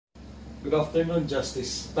Good afternoon,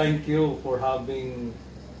 Justice. Thank you for having,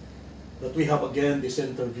 that we have again this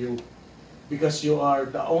interview, because you are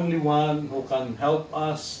the only one who can help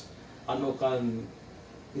us and who can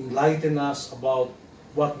enlighten us about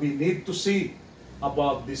what we need to see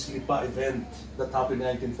about this Lipa event that happened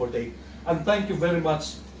in 1948. And thank you very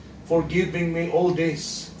much for giving me all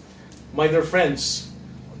this. My dear friends,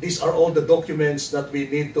 these are all the documents that we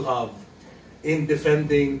need to have in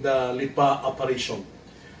defending the Lipa apparition.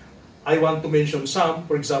 I want to mention some.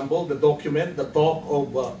 For example, the document, the talk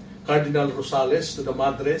of Cardinal Rosales to the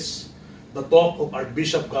Madres, the talk of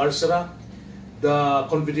Archbishop Garcera, the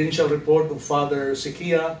confidential report of Father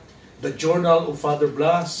Siquia, the journal of Father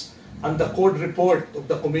Blas, and the court report of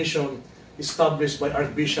the commission established by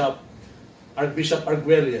Archbishop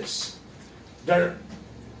Arguelles. There are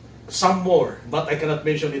some more, but I cannot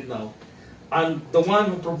mention it now. And the one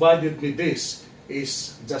who provided me this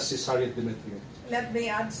is Justice Harriet Demetrio. Let me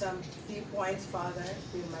add some few points, Father,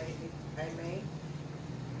 if I may.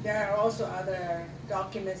 There are also other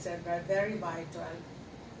documents that are very vital.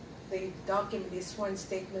 The document is sworn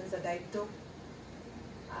statements that I took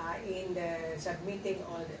in submitting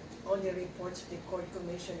all the reports to the court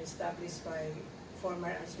commission established by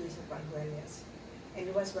former Archbishop Arguelles. And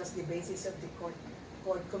it was the basis of the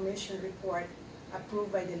court commission report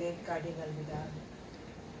approved by the late Cardinal Vidal.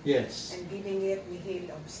 Yes. And giving it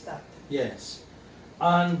nihil obstat. Yes.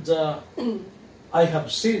 And I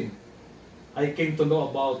have seen, I came to know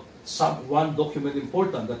about one document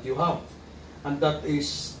important that you have, and that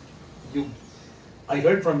is, I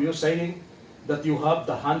heard from you saying that you have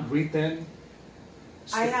the handwritten.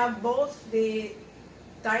 I have both the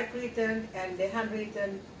typewritten and the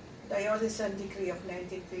handwritten diocesan decree of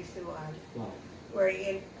 1951, Wow.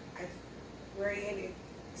 wherein it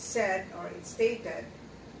said, or it stated,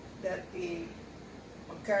 that the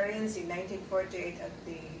occurrence in 1948 at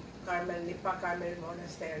the Lipa Carmel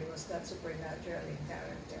monastery was not supernatural in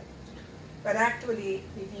character. But actually,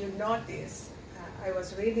 if you notice, I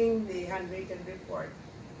was reading the handwritten report,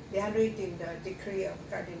 the decree of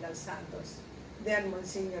Cardinal Santos, then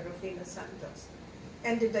Monsignor Rufino Santos,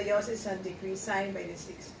 and the diocesan decree signed by the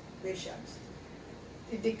 6 bishops.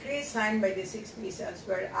 The decree signed by the 6 bishops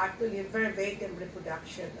were actually a verbatim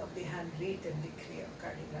reproduction of the handwritten decree of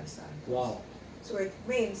Cardinal Santos. Wow. So it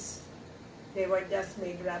means they were just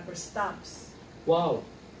made rubber stamps. Wow.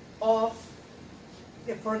 Of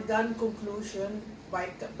the foregone conclusion by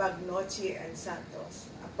Vagnozzi and Santos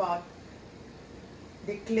about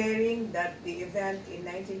declaring that the event in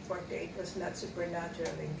 1948 was not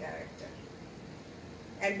supernatural in character.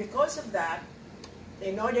 And because of that,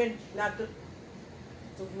 in order not to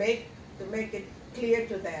make it clear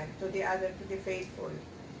to them, to the faithful,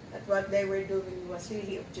 that what they were doing was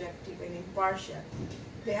really objective and impartial,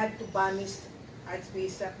 they had to banish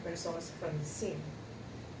Archbishop Versos from the scene.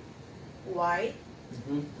 Why?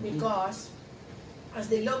 Because as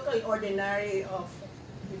the local ordinary of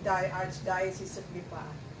the Archdiocese of Lipa,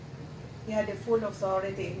 he had the full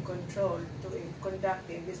authority and control to conduct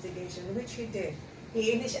the investigation, which he did.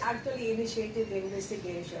 He actually initiated the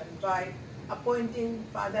investigation by appointing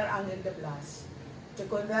Father Angel de Blas to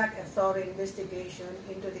conduct a thorough investigation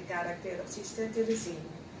into the character of Sister Teresina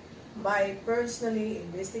by personally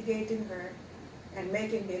investigating her and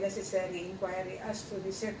making the necessary inquiry as to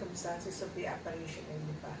the circumstances of the apparition in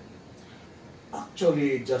Lipa.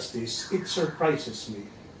 Actually, Justice, it surprises me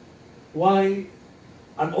why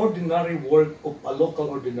an ordinary work of a local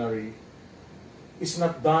ordinary is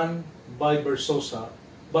not done by Versosa,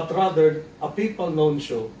 but rather a papal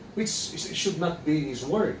nuncio, which should not be his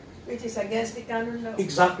work. Which is against the canon law.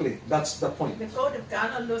 Exactly, that's the point. The Code of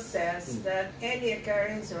Canon Law says that any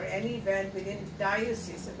occurrence or any event within the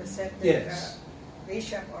diocese of a certain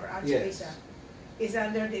bishop or archbishop is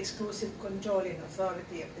under the exclusive control and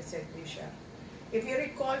authority of the said bishop. If you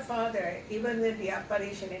recall, Father, even in the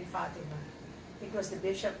apparition in Fatima, it was the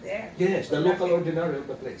bishop there. Yes, the local ordinary of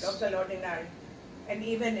the place. Local ordinary. And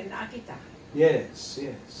even in Akita. Yes,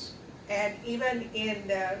 yes. And even in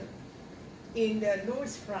the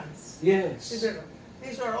Lourdes, France. Yes.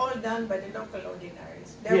 These were all done by the local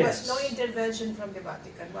ordinaries. There was no intervention from the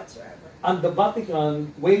Vatican whatsoever. And the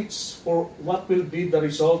Vatican waits for what will be the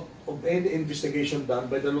result of any investigation done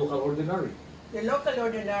by the local ordinary. The local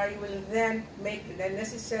ordinary will then make the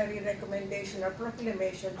necessary recommendation or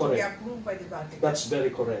proclamation to be approved by the Vatican. That's very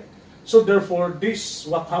correct. So therefore,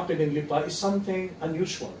 what happened in Lipa is something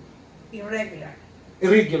unusual. Irregular.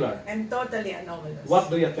 And totally anomalous. What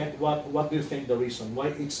do you think? What do you think the reason why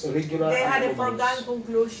it's irregular? They had a foregone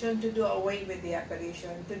conclusion to do away with the apparition,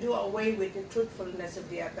 to do away with the truthfulness of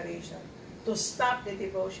the apparition, to stop the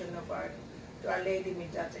devotion of our to Our Lady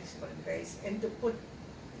Mediatrix for Grace, and to put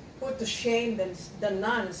to shame the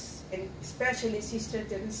nuns, and especially Sister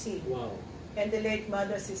Teresina Wow. and the late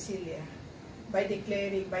Mother Cecilia, by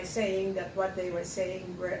saying that what they were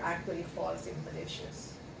saying were actually false and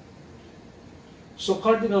malicious. So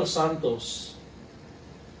Cardinal Santos,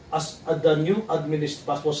 as the new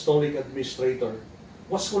apostolic administrator,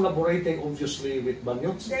 was collaborating obviously with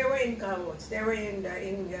Vagnozzi. They were in cahoots. They were in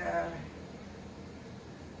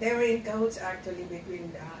cahoots actually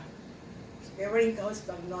between they were in cahoots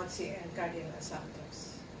Vagnozzi and Cardinal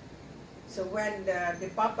Santos. So when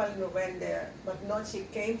when the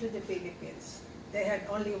Vagnozzi came to the Philippines, they had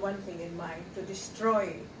only one thing in mind: to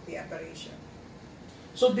destroy the apparition.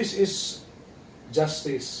 So this is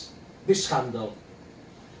justice, this scandal.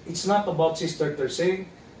 It's not about Sister Teresina,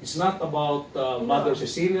 it's not about Mother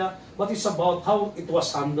Cecilia, but it's about how it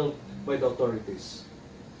was handled by the authorities.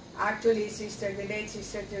 Actually, the late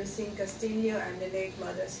Sister Teresina Castillo and the late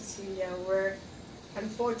Mother Cecilia were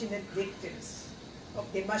unfortunate victims of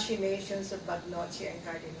the machinations of Vagnozzi and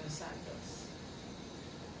Cardinal Santos.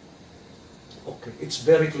 Okay, it's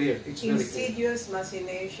very clear. It's very clear. Insidious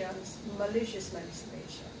machinations, malicious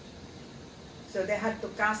machination. So they had to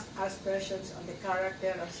cast aspersions on the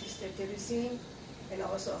character of Sister Teresina and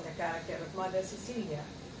also on the character of Mother Cecilia.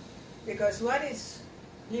 Because what is,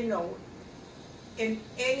 in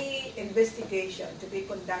any investigation to be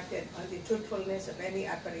conducted on the truthfulness of any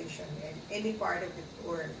apparition in any part of the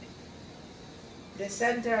world, the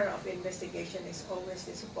center of investigation is always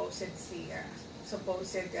the supposed seer,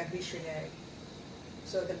 supposed visionary.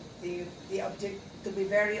 So the object, to be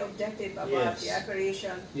very objective about the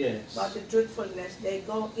apparition, about the truthfulness, they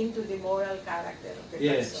go into the moral character of the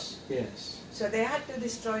person. Yes. So they had to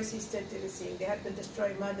destroy Sister Teresina, they had to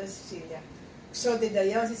destroy Mother Cecilia. So the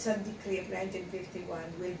diocesan decree of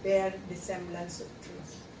 1951 will bear the semblance of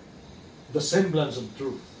truth. The semblance of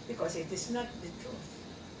truth. Because it is not the truth.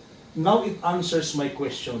 Now it answers my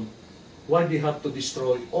question. Why do you have to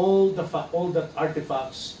destroy all the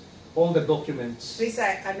artifacts, all the documents?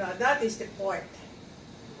 That is the point.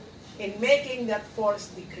 In making that false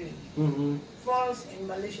decree, false and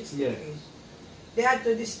malicious decree, they had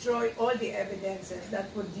to destroy all the evidences that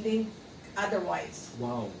would link otherwise.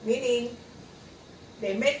 Wow. Meaning,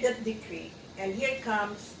 they make that decree, and here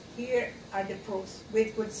are the proofs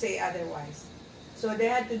which would say otherwise. So they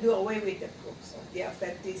had to do away with the proofs of the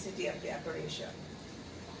authenticity of the apparition.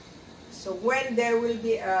 So when there will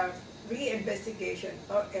be a re-investigation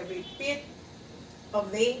or a repeat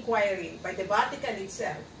of the inquiry by the Vatican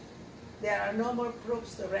itself, there are no more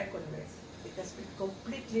proofs to reckon with. It has been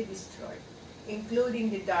completely destroyed, including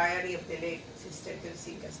the diary of the late Sister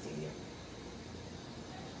Teresina Castillo.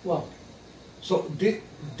 Wow. So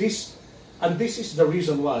this is the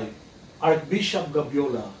reason why Archbishop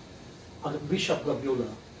Gabiola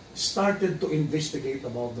started to investigate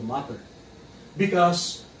about the matter.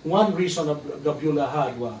 Because one reason Gabiola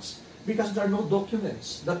had was because there are no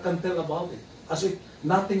documents that can tell about it, as if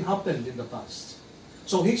nothing happened in the past.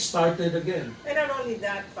 So he started again. And not only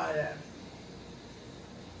that, Father,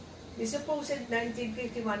 the supposed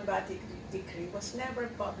 1951 Vatican decree was never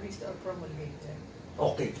published or promulgated.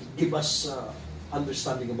 Okay, give us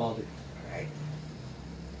understanding about it. Right.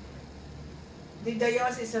 The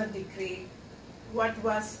diocesan decree, what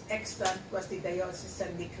was extant was the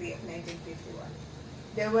diocesan decree of 1951.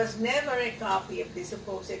 There was never a copy of the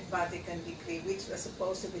supposed Vatican decree, which was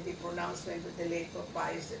supposed to be the pronouncement of the late Pope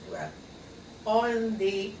Pius XII on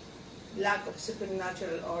the lack of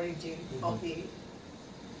supernatural origin of the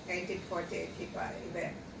 1948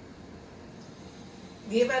 event.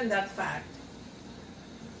 Given that fact,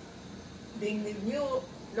 the new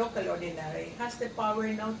local ordinary has the power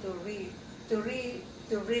now to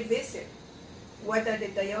revisit whether the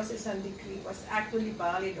diocesan decree was actually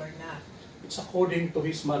valid or not. It's according to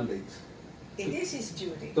his mandate. It is his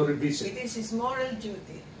duty. To revisit. It is his moral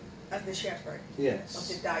duty as the shepherd of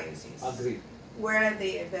the diocese. Agreed. Where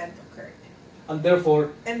the event occurred. And therefore,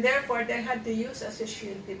 they had to use as a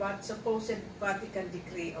shield the supposed Vatican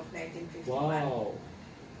decree of 1951. wow.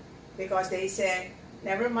 Because they said,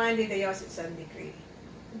 never mind the diocesan decree,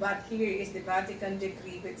 but here is the Vatican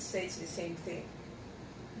decree which says the same thing.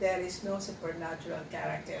 There is no supernatural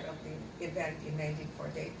character of the event in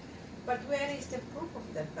 1948. But where is the proof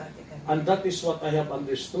of that Vatican decree? And that is what I have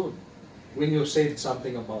understood when you said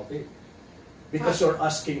something about it. Because you're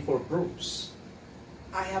asking for proofs.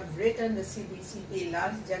 I have written the CBCP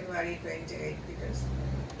last January 28 because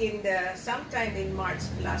sometime in March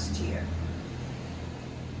last year,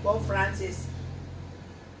 Pope Francis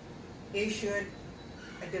issued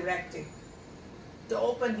a directive to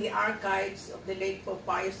open the archives of the late Pope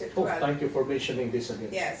Pius XII. Oh, thank you for mentioning this again.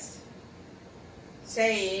 Yes.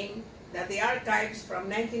 Saying that the archives from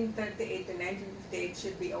 1938 to 1958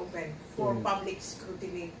 should be open for public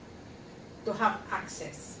scrutiny to have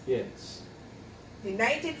access. Yes. The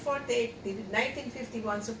 1948, the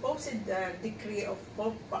 1951 supposed decree of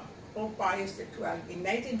Pope Pius XII in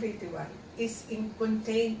 1951 is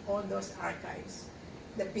contained on those archives,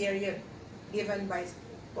 the period given by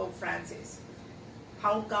Pope Francis.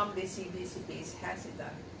 How come the CBCP has it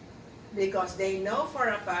done? Because they know for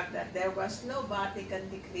a fact that there was no Vatican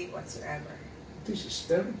decree whatsoever. This is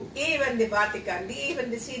terrible. Even the Vatican, even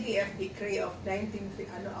the CDF decree of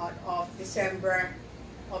December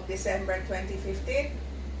 2015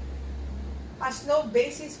 has no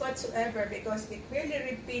basis whatsoever, because it merely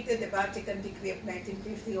repeated the Vatican decree of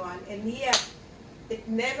 1951, and yet it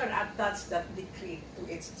never attached that decree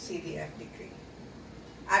to its CDF decree.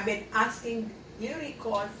 I've been asking, you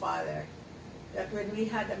recall, Father, that when we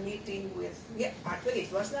had a meeting with, actually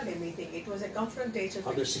it was not a meeting, it was a confrontation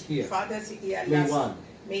Father with Sikia. Father Sikia May 1.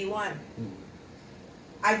 May 1.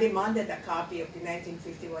 I demanded a copy of the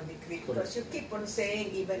 1951 decree, because you keep on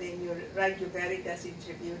saying, even in your Radio Veritas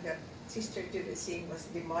interview, that Sister Teresina was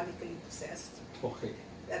demonically possessed. Okay.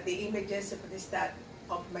 That the images of the stat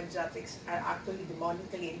of Mediatrix are actually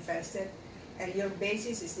demonically infested, and your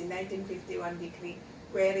basis is the 1951 decree.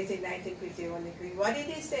 Where is the 1951 decree? What did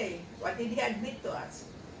he say? What did he admit to us?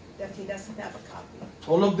 That he doesn't have a copy.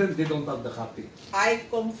 All of them, they don't have the copy. I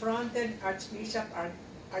confronted Archbishop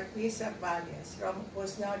Villegas,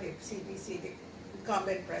 who's now the CBC, the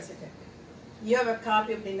incumbent president. You have a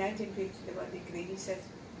copy of the 1951 decree. He says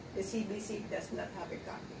the CBC does not have a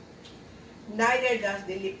copy. Neither does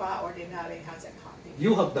the Lipa Ordinary has a copy.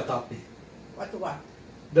 You have the copy. What?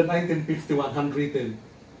 The 1951 handwritten.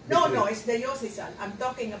 No, it's the diocesan. I'm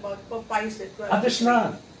talking about Pope Pius XII. There's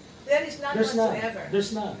none. There is none whatsoever.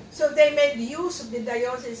 There's none. So they made use of the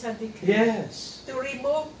diocesan decree to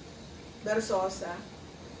remove Garcera,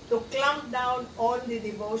 to clamp down on the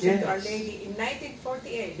devotion to Our Lady in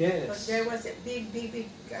 1948. Yes. Because there was a big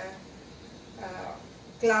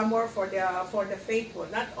clamor for the faithful,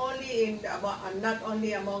 not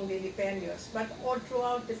only among the Lipeños, but all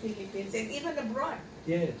throughout the Philippines and even abroad.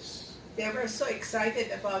 Yes. They were so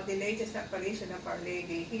excited about the latest apparition of Our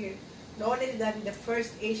Lady here, no less than the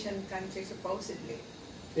first Asian country, supposedly.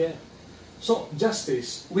 Yeah. So,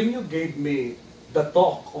 Justice, when you gave me the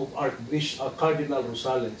talk of Archbishop Cardinal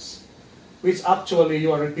Rosales, which actually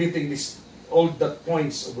you are repeating all the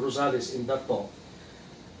points of Rosales in that talk,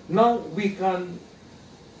 now we can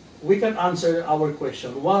answer our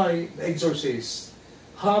question why the Exorcists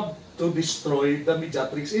have to destroy the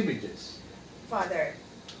Mediatrix images. Father,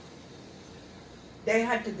 they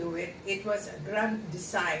had to do it. It was a grand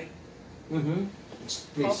design of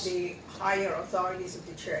the higher authorities of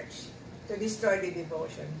the church to destroy the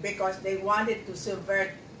devotion, because they wanted to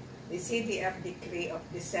subvert the CDF decree of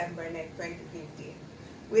December 2015,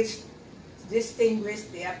 which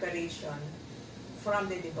distinguished the apparition from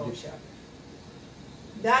the devotion.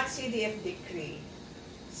 That CDF decree,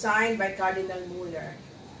 signed by Cardinal Muller,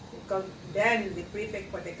 then the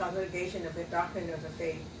prefect for the Congregation of the Doctrine of the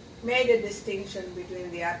Faith, made a distinction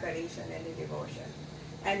between the apparition and the devotion.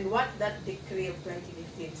 And what that decree of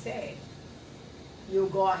 2015 said, you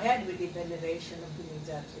go ahead with the veneration of the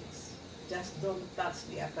Mediatrix. Just don't touch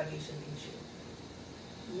the apparition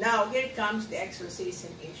issue. Now here comes the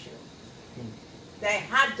exorcism issue. They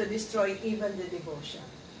had to destroy even the devotion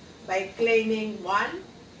by claiming, one,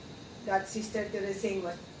 that Sister Teresina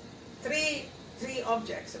was three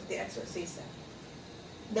objects of the exorcism.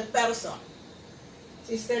 The person,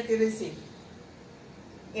 Sister Teresina.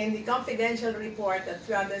 In the confidential report that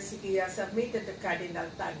Father Sikia submitted to Cardinal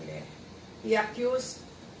Tagle, he accused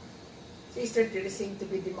Sister Teresina to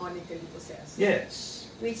be demonically possessed. Yes.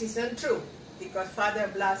 Which is untrue, because Father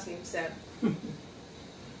Blas himself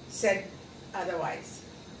said otherwise.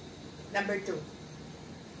 Number two,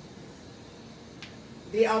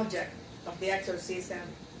 the object of the exorcism,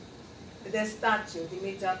 the statue, the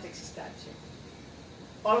Mediatrix statue,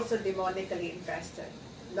 also demonically infested,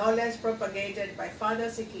 no less propagated by Father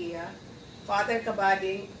Sikia, Father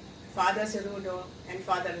Cabading, Father Cerudo, and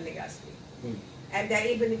Father Legazpi. And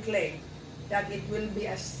they even claim that it will be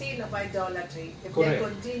a sin of idolatry if they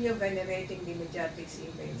continue venerating the Mediatrix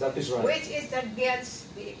image. That is right. Which is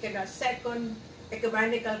against the Second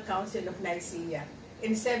Ecumenical Council of Nicaea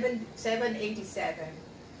in 787,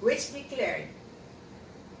 which declared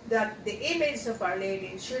that the image of Our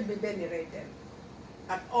Lady should be venerated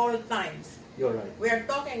at all times. You're right. We are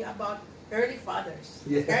talking about early fathers,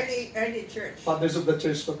 Yes. early church. Fathers of the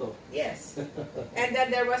church pa to. Yes. And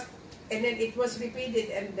then it was repeated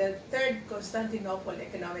in the Third Constantinople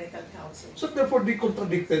Ecumenical Council. So therefore, they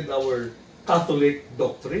contradicted our Catholic They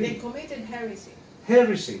doctrine. committed heresy.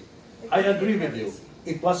 Heresy. They I committed agree with you. heresy.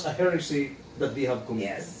 It was a heresy that they have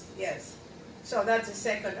committed. Yes, yes. So that's the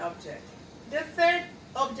second object. The third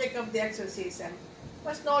object of the exorcism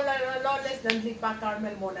was no less than Lipa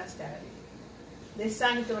Carmel Monastery, the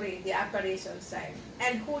sanctuary, the apparition site.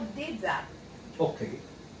 And who did that? Okay.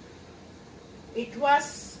 It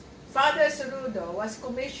was Father Cerudo was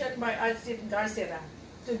commissioned by Archbishop Garcera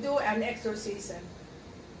to do an exorcism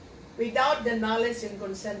without the knowledge and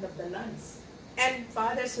consent of the nuns. And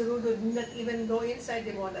Father Cerudo did not even go inside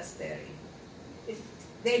the monastery.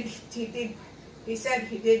 He said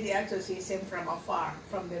he did the exorcism from afar,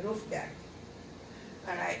 from the roof deck.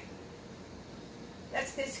 All right.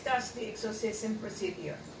 Let's discuss the exorcism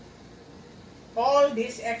procedure. All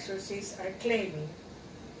these exorcists are claiming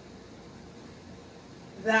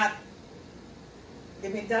that the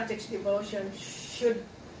Mediatrix devotion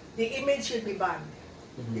the image should be banned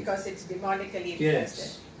because it's demonically infested.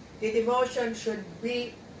 Yes. The devotion should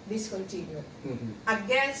be discontinued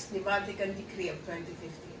against the Vatican Decree of 2015.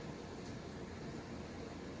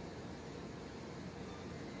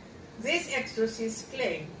 These exorcists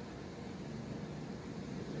claim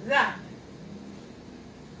that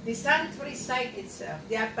the sanctuary site itself,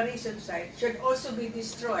 the apparition site, should also be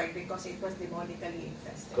destroyed because it was demonically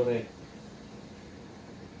infested. Correct.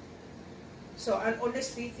 So, on these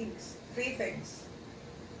three things.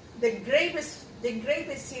 The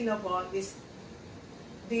gravest sin of all is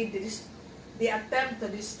the attempt to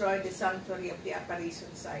destroy the sanctuary of the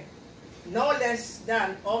apparition site, no less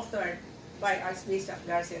than authored by Archbishop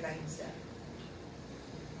Garcera himself.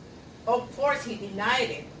 Of course, he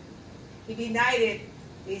denied it.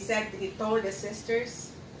 He said he told the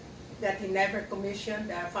sisters that he never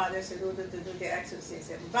commissioned Father Cerudo to do the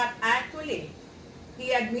exorcism. But actually,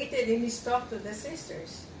 he admitted in his talk to the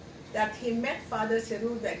sisters that he met Father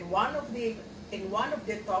Cerudo in one of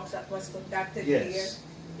the talks that was conducted Yes.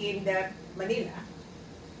 here in Manila,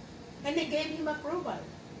 and they gave him approval.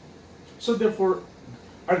 So therefore,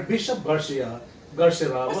 Archbishop Garcera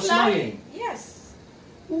was lying. Yes,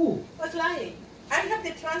 Ooh. was lying. I have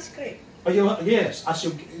the transcript. Oh, yes, as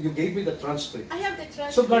you gave me the transcript. I have the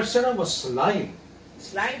transcript. So Garcera was lying.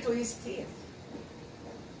 He's lying to his teeth.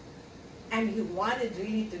 And he wanted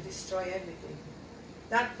really to destroy everything.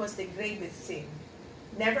 That was the gravest sin.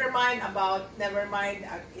 Never mind,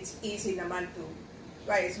 it's easy naman to,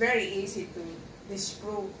 right, it's very easy to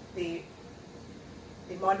disprove the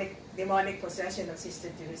demonic possession of Sister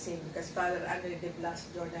Teresina because Father Andre de Blas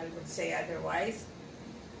Journal would say otherwise.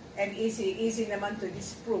 And easy naman to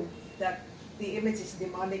disprove that the image is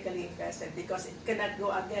demonically infested because it cannot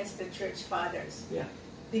go against the church fathers. Yeah.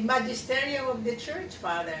 The magisterium of the church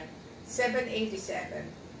father, 787,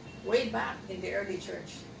 way back in the early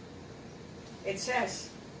church. It says,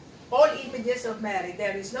 all images of Mary,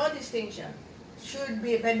 there is no distinction, should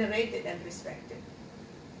be venerated and respected.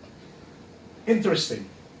 Interesting.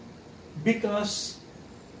 Because,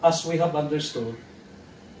 as we have understood,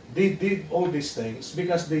 they did all these things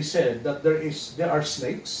because they said that there are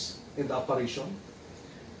snakes in the apparition.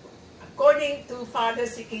 According to Father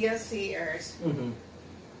Sikia's seers,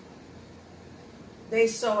 they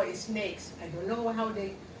saw snakes. I don't know how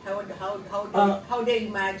they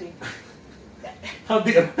imagine. How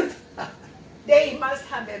did They must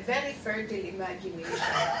have a very fertile imagination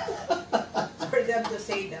for them to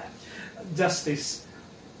say that. Justice?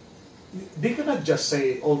 They cannot just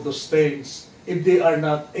say all those things if they are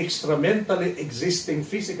not extramentally existing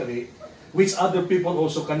physically, which other people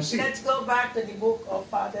also can see. Let's go back to the book of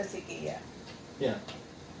Father Sikia. Yeah.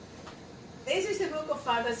 This is the book of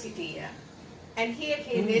Father Sikia. And here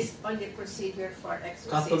he lists on the procedure for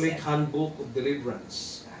exorcism. Catholic Handbook of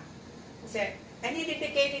Deliverance. And he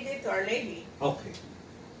dedicated it to Our Lady. Okay.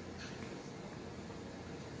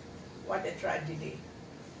 What a tragedy.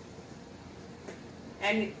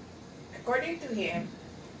 And according to him,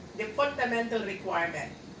 the fundamental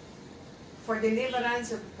requirement for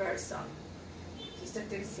deliverance of a person, Sister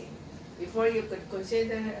Teresina, before you could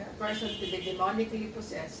consider a person to be demonically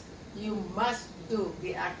possessed, you must do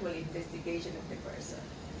the actual investigation of the person.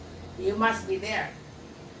 You must be there.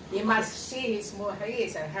 You must see his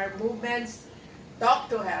and her movements, talk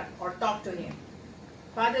to her or talk to him.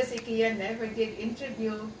 Father Sikia never did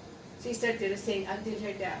interview Sister Teresina until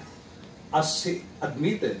her death. As he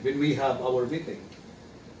admitted when we have our meeting.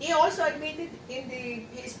 He also admitted in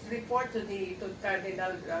his report to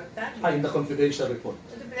Cardinal Tagle. In the confidential report.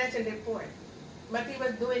 The confidential report. but he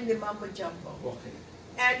was doing the mumbo jumbo. Okay.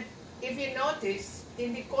 And if you notice,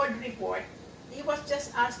 in the court report, he was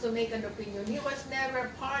just asked to make an opinion. He was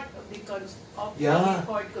never part of the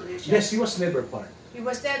court commission. Yes, he was never part. He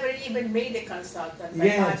was never even made a consultant by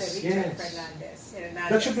Father Richard Hernandez.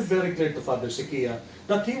 That should be very clear to Father Siquia,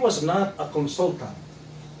 that he was not a consultant.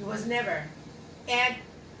 He was never. And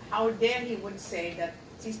how dare he would say that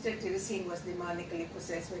Sister Teresine was demonically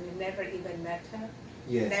possessed when he never even met her?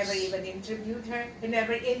 Yes. Never even interviewed her? He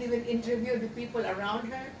never even interviewed the people around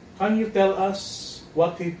her? Can you tell us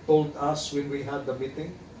what he told us when we had the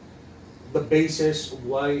meeting? The basis of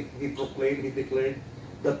why he declared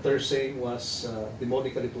that Teresine was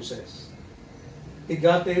demonically possessed. He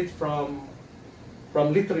got it from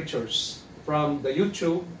literatures, from the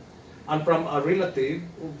YouTube, and from a relative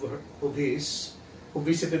of his who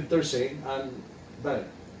visited Teresine and died.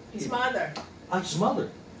 His mother. His mother.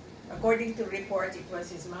 According to reports, it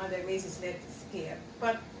was his mother, Mrs. Letizia.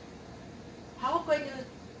 But how can you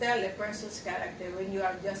tell a person's character when you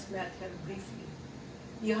have just met her briefly?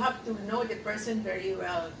 You have to know the person very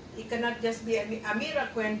well. It cannot just be a mere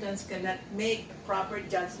acquaintance cannot make a proper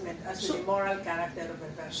judgment as to the moral character of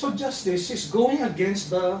a person. So Justice is going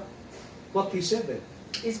against what he said there.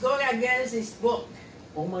 He's going against his book.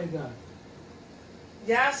 Oh my God.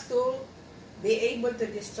 Just to be able to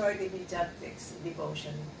destroy the Mediatrix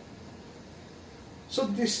devotion. So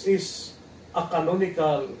this is a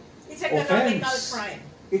canonical It's a canonical offense. crime.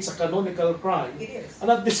 It's a canonical crime. It is. And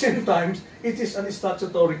at the same time, it is an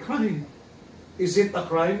statutory crime. Is it a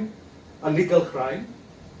crime? A legal crime?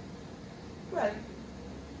 Well,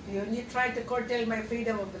 when you try to curtail my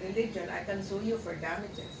freedom of religion, I can sue you for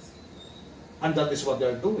damages. And that is what they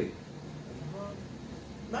are doing.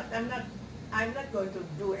 But I'm not going to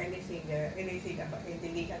do anything about in the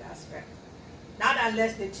legal aspect. Not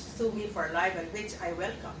unless they sue me for libel, which I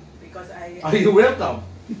welcome, because Are you welcome?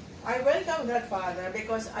 I welcome that, Father,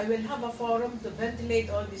 because I will have a forum to ventilate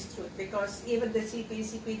all this truth, because even the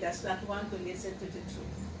CPCP does not want to listen to the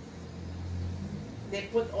truth. They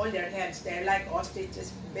put all their heads there like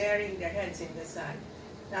ostriches, burying their heads in the sand,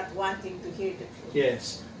 not wanting to hear the truth.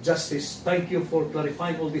 Yes. Justice, thank you for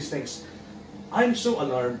clarifying all these things. I'm so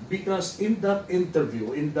alarmed because in that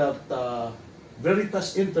interview, in that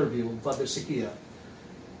Veritas interview, Father Siquia,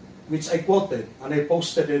 which I quoted and I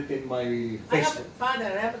posted it in my Facebook. Father,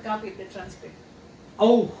 I have a copy of the transcript.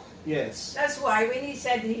 Oh, yes. That's why when he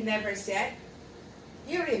said he never said,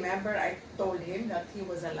 you remember I told him that he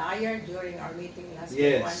was a liar during our meeting last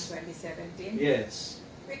week, 2017? Yes.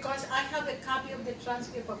 Because I have a copy of the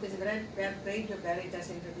transcript of his Radio Veritas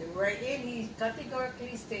interview, wherein he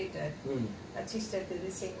categorically stated that Sister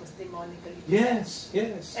Teresine was demonically possessed.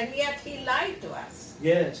 Yes. And yet he lied to us.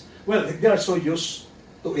 Yes. Well, they are so used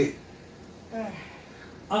to it.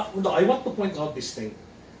 No, I want to point out this thing.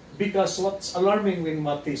 Because what's alarming when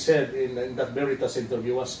what he said in that Veritas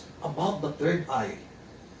interview was about the third eye.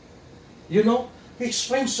 You know, he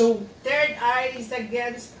explained so... Third eye is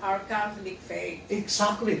against our Catholic faith.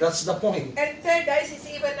 Exactly, that's the point. And third eye is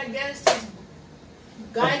even against his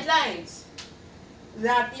guidelines.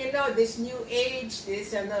 That, you know, this new age,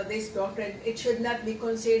 this doctrine, it should not be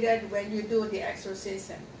considered when you do the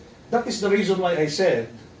exorcism. That is the reason why I said,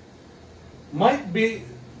 might be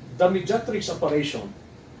the Mediatrix apparition,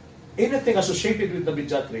 anything associated with the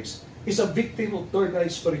Mediatrix, is a victim of third eye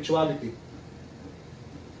spirituality.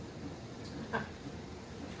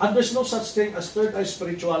 And there's no such thing as third eye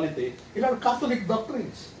spirituality in our Catholic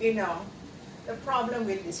doctrines. You know, the problem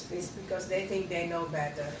with this is because they think they know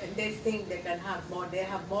better, and they think they can have more. They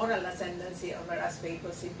have moral ascendancy over us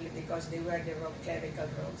people simply because they wear the clerical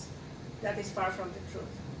robes. That is far from the truth.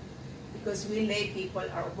 Because we lay people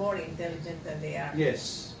are more intelligent than they are.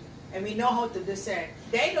 Yes. And we know how to discern.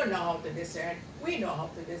 They don't know how to discern. We know how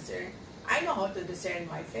to discern. I know how to discern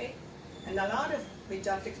my faith. And a lot of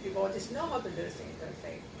Mediatrix devotees know how to discern their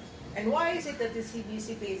faith. And why is it that the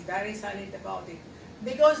CBCP is very silent about it?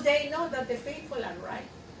 Because they know that the faithful are right.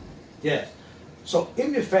 Yes. So,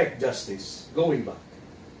 in effect, Justice, going back,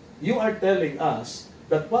 you are telling us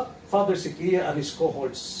that what Father Siquia and his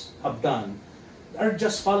cohorts have done are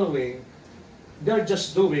just following, they're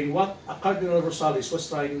just doing what Cardinal Rosales was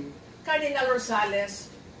trying. Cardinal Rosales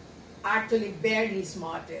actually bared his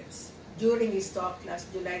motives during his talk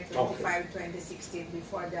last July 25, 2016,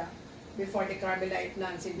 before the Carmelite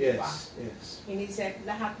nuns in Lipa. Yes. And he said,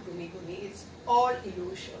 lahat gumi-gumi, it's all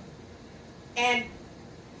illusion. And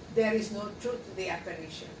there is no truth to the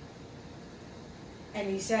apparition. And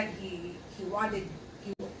he said he wanted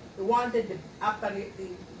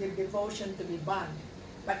the devotion to be banned,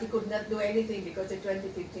 but he could not do anything because the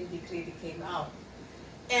 2015 decree came out.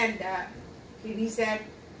 And he said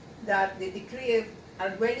that the decree,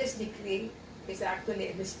 Arguelles' decree, is actually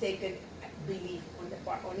a mistaken belief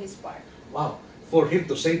on his part. Wow. For him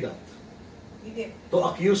to say that. He did. To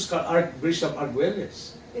accuse Archbishop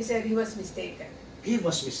Arguelles. He said he was mistaken. He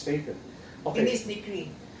was mistaken. In Okay. his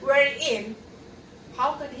decree. Wherein,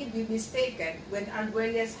 how can he be mistaken when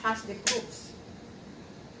Arguelles has the proofs?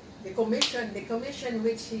 The commission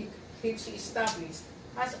which he established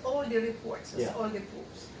has all the reports, has all the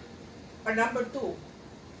proofs. Or number two,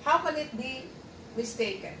 how can it be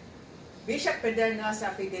mistaken? Bishop Pedernal's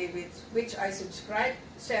affidavit, which I subscribe,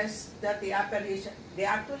 says that the apparition, the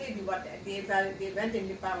event in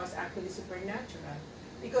Lipa was actually supernatural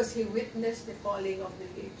because he witnessed the falling of the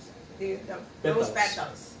leaves, those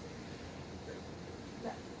petals.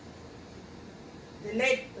 The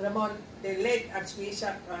late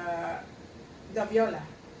Archbishop Gaviola,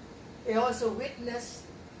 he also witnessed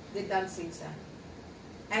the dancing sun,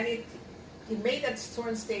 and he made that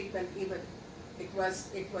sworn statement. Even it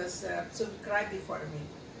was subscribed before me.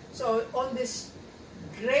 So on this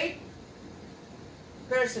great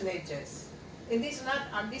personages, and these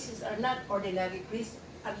are not ordinary priests,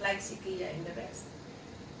 unlike Sikia and the rest.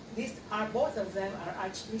 Both of them are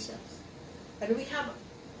archbishops, and we have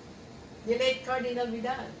the late Cardinal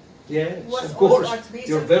Vidal. Yes, was of course. Archbishop,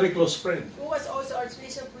 Your very close friend. who was also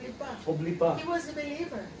Archbishop Lipa. Of Lipa. He was a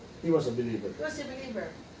believer. He was a believer. He was a believer.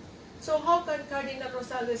 So how can Cardinal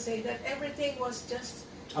Rosales say that everything was just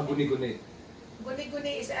A guni-guni.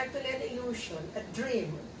 guni-guni is actually an illusion, a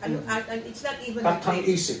dream, and it's not even Katang a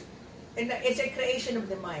dream. isip. And it's a creation of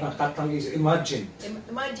the mind. Katang isip. Imagine.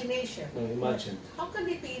 Imagination. Imagine. How can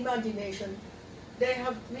it be imagination?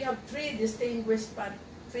 We have three distinguished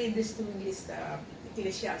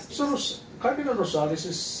ecclesiastics. So Cardinal Rosales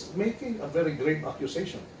is making a very grave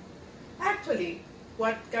accusation. Actually,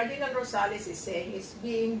 what Cardinal Rosales is saying is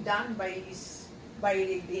being done by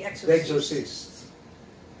the exorcists. The Exorcists.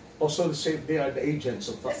 Also they are the agents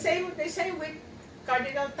of The same with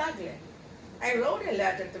Cardinal Tagle. I wrote a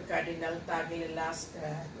letter to Cardinal Tagle last,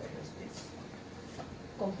 when was this?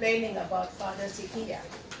 Complaining about Father Sikia.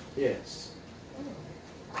 Yes.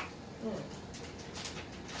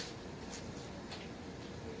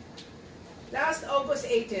 Last August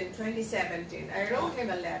 18, 2017, I wrote him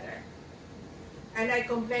a letter. And I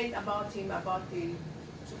complained about him about the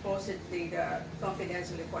supposedly the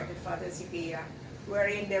confidential report of Father Sikia,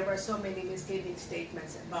 wherein there were so many misleading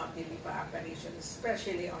statements about the Lipa apparition,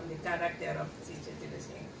 especially on the character of Sister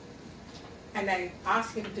Teresina. And I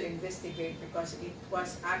asked him to investigate because it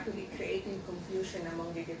was actually creating confusion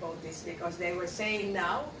among the devotees, because they were saying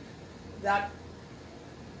now that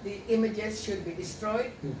the images should be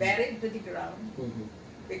destroyed, buried to the ground,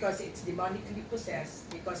 because it's demonically possessed,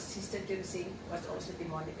 because Sister Teresina was also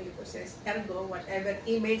demonically possessed. Ergo, whatever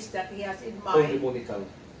image that he has in All mind demonical.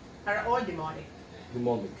 are all demonic.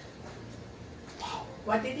 Demonic.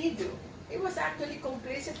 What did he do? He was actually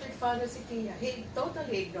complicit with Father Sikia. He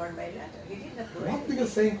totally ignored my letter. He did not do What do anything. you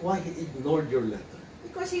think why he ignored your letter?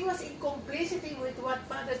 Because he was in complicity with what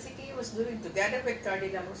Father Sikia was doing together with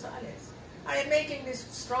Cardinal Rosales. I am making this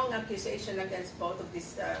strong accusation against both of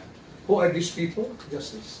these. Who are these people,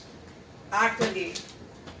 Justice? Actually,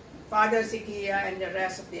 Father Sikia and the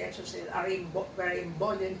rest of the exorcists were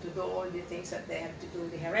emboldened to do all the things that they had to do,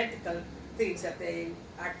 the heretical things that they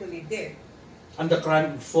actually did. And the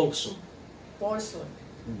crime of falsehood. Falsehood.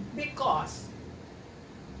 Because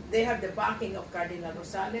they have the backing of Cardinal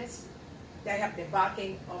Rosales, they have the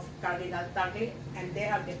backing of Cardinal Tagle, and they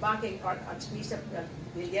have the backing of Archbishop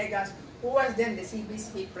Villegas, who was then the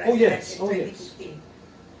CBC president in 2015.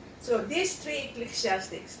 So these three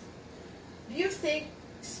ecclesiastics, do you think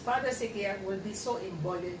Father Sikia will be so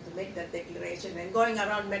emboldened to make that declaration and going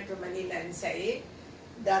around Metro Manila and saying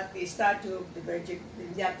that the statue of the Virgin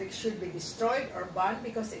Mediatrix should be destroyed or banned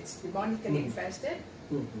because it's demonically infested?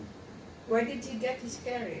 Where did he get his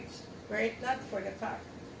courage? Were it not for the fact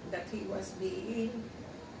that he was being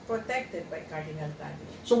protected by Cardinal Tagle.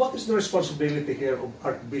 So what is the responsibility here of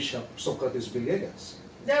Archbishop Socrates Villegas?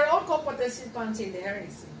 They're all co-participants in the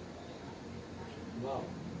heresy. Wow.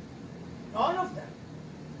 All of them.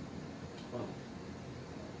 Wow.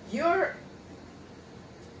 Your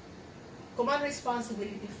command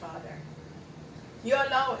responsibility, Father. You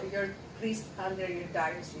allow your priest under your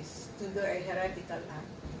diocese to do a heretical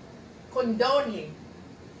act. Condone him.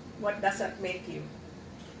 What does that make you?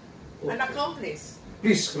 Okay. An accomplice.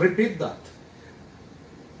 Please repeat that.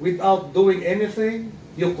 Without doing anything,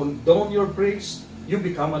 you condone your priest, you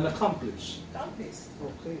become an accomplice. Accomplice.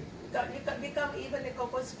 Okay. You can become even a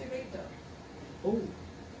co-conspirator. Oh.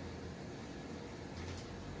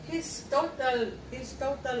 his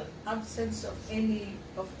total absence of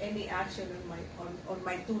any action on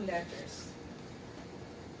my two letters.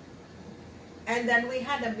 And then we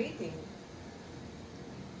had a meeting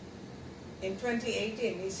in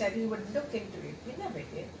 2018. He said he would look into it. He never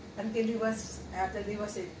did until after he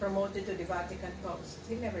was promoted to the Vatican post.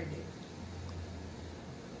 He never did.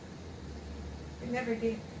 He never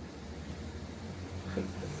did.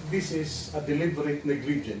 This is a deliberate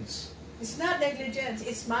negligence. It's not negligence,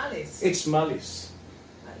 it's malice. It's malice.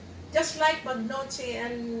 Just like Vagnozzi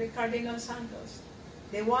and Cardinal Santos.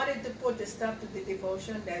 They wanted to put the stop to the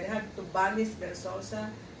devotion. They had to banish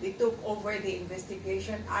Versosa. They took over the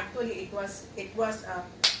investigation. Actually, it was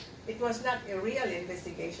not a real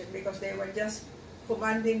investigation because they were just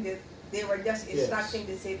commanding they were just instructing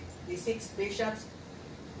the six bishops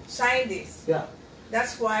sign this. Yeah.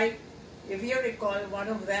 That's why, if you recall, one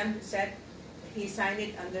of them said he signed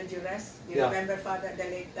it under duress. You remember the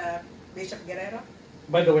late Bishop Guerrero?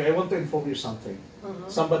 By the way, I want to inform you something.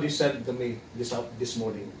 Somebody said to me this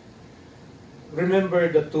morning.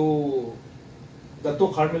 Remember the two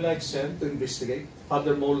Carmelites sent to investigate,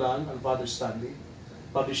 Father Molan and Father Shanley.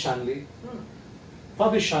 Father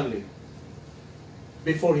Shanley,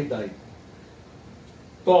 before he died,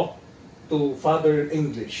 talked to Father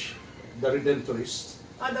English, the Redemptorist,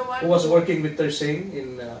 who was working with Tersing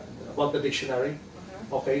in about the dictionary.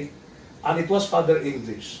 Okay, and it was Father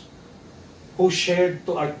English who shared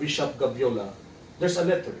to Archbishop Gabiola. There's a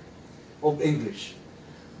letter of English,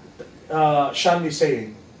 Shanley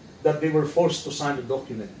saying that they were forced to sign the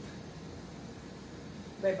document.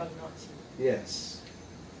 By Vagnozzi. Yes.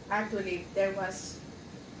 Actually, there was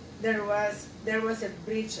a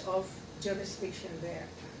breach of jurisdiction there.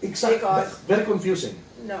 Exactly. Because, very confusing.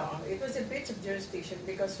 No, it was a breach of jurisdiction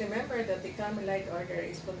because remember that the Carmelite order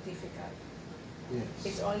is pontifical. Yes.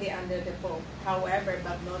 It's only under the Pope. However,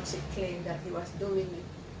 Vagnozzi claimed that he was doing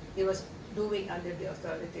under the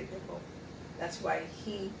authority of the Pope. That's why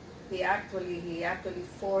he actually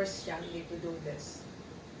forced Shanley to do this.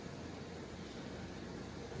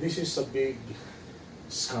 This is a big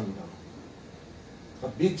scandal. A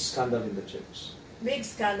big scandal in the church. Big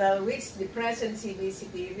scandal which the present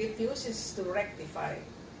CBCP refuses to rectify.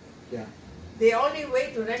 Yeah. The only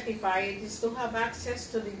way to rectify it is to have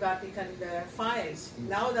access to the Vatican files.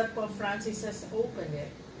 Now that Pope Francis has opened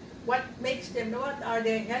it, what are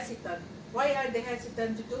they hesitant? Why are they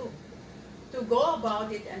hesitant to do? To go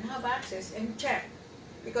about it and have access and check.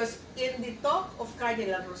 Because in the talk of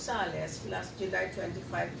Cardinal Rosales last July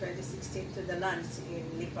 25, 2016 to the nuns in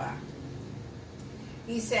Lipa,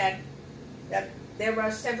 he said that there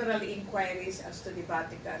were several inquiries as to the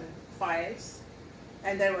Vatican files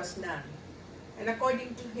and there was none. And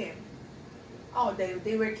according to him,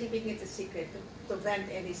 they were keeping it a secret to prevent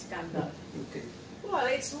any scandal. Okay. Well,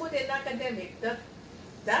 it's smooth and academic.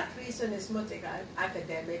 That reason is smooth and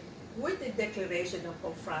academic with the declaration of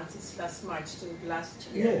Pope Francis last March to last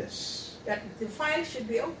year. Yes. That the file should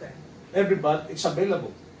be open. Everybody, it's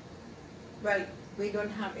available. Well, we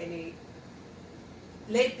don't have any,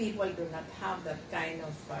 lay people do not have that kind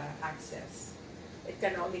of access. It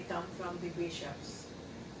can only come from the bishops.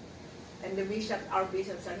 And our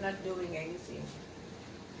bishops are not doing anything.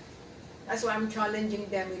 That's why I'm challenging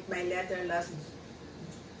them with my letter last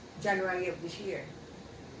January of this year.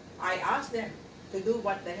 I asked them to do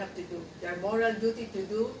what they have to do. Their moral duty to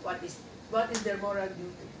do what is their moral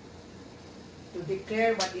duty? To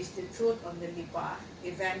declare what is the truth on the Lipa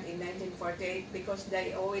event in 1948 because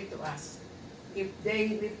they owe it to us. If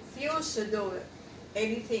they refuse to do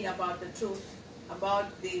anything about the truth,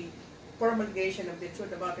 about the promulgation of the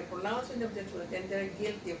truth, about the pronouncement of the truth, then they're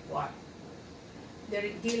guilty of what?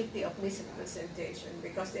 They're guilty of misrepresentation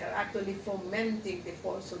because they are actually fomenting the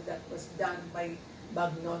falsehood that was done by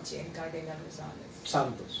Vagnozzi and Cardinal Rosales.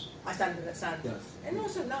 Santos. Santos. Yes. And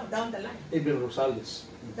also now, down the line. Even Rosales.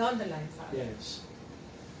 Down the line, Father. Yes.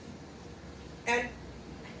 And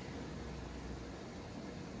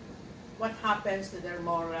what happens to their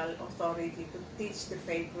moral authority to teach the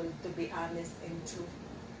faithful to be honest and true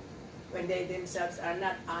when they themselves are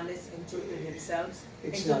not honest and true to themselves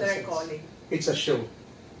and to their calling? It's a show.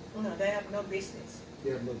 No, they have no business.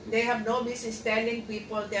 They have no business. They have no business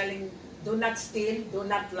telling do not steal, do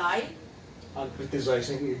not lie. And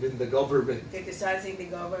criticizing even the government. Criticizing the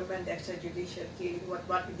government, extrajudicial killing.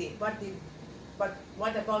 But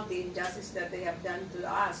what about the injustice that they have done to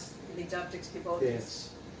us, the Mediatrix devotees? Yes.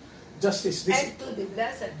 Justice. And to the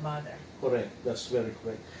Blessed Mother. Correct. That's very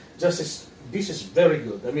correct. Justice. This is very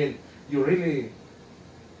good. I mean, you really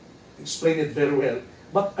explain it very well.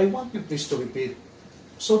 But I want you please to repeat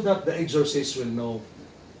so that the exorcists will know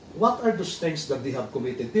what are those things that they have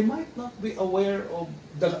committed? They might not be aware of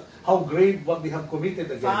how grave what they have committed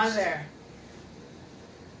against. Father,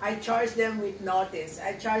 I charge them with notice.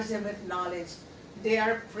 I charge them with knowledge. They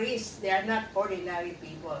are priests. They are not ordinary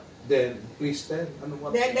people. Then, please tell.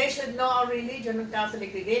 Then they should know our religion of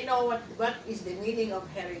Catholic. They know what is the meaning of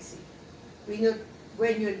heresy.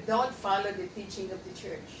 When you don't follow the teaching of the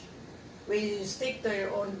church, when you stick to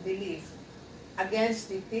your own belief against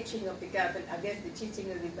the teaching of the Catholic, against the teaching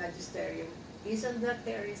of the magisterium, isn't that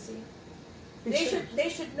heresy? They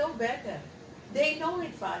should know better. They know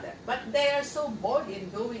it, Father, but they are so bored in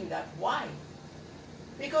doing that. Why?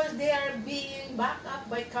 Because they are being backed up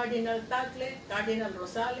by Cardinal Tagle, Cardinal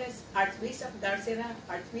Rosales, Archbishop Garcera,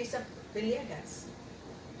 Archbishop Villegas.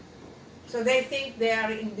 So they think they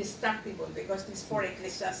are indestructible because these four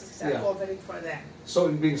ecclesiastics are covering for them. So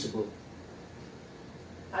invincible.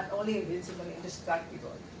 Not only invincible,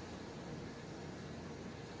 indestructible.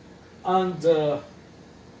 And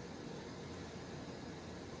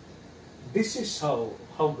this is how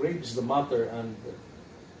grave is the matter,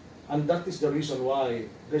 and that is the reason why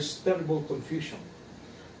there's terrible confusion.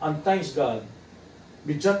 And thanks God,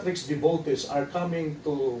 Mediatrix devotees are coming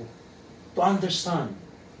to understand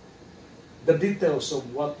the details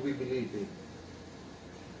of what we believe in.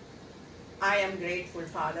 I am grateful,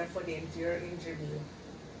 Father, for the interview.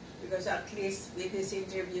 Because at least with this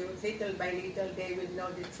interview, little by little, they will know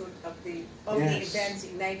the truth of the events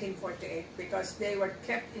in 1948, because they were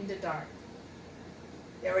kept in the dark.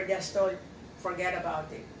 They were just told, forget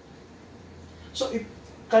about it. So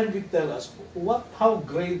kindly tell us, how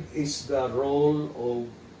great is the role of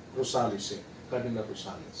Rosales, Cardinal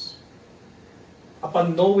Rosales?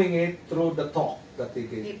 Upon knowing it through the talk that he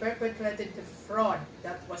gave. He perpetuated the fraud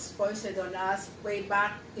that was foisted on us way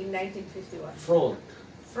back in 1951.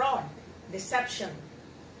 Fraud, deception.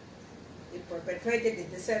 He perpetuated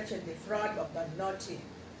the deception, the fraud of Vagnozzi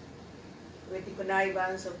with the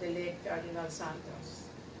connivance of the late Cardinal Santos.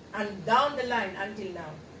 And down the line until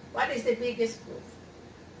now, what is the biggest proof?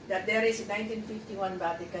 That there is a 1951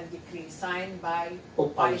 Vatican decree signed by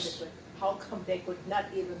Pope Pius. How come they could not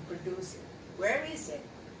even produce it? Where is it?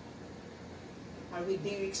 Do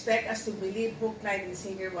you expect us to believe hook, line, and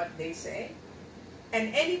sinker what they say?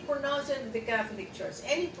 And any pronouncement of the Catholic Church,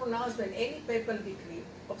 any pronouncement, any papal decree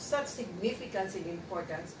of such significance and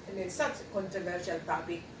importance, and in such a controversial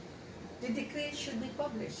topic, the decree should be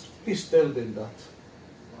published. Please tell them that.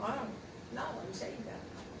 Wow, now I'm saying that.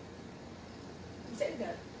 I'm saying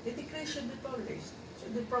that. The decree should be published,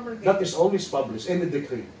 should be promulgated. That is always published, any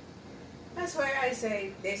decree. That's why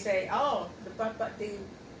they say, oh, the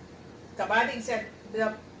Cabading said,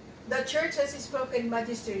 the church has spoken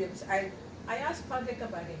magisteriums. I asked Padre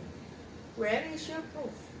Cabading, where is your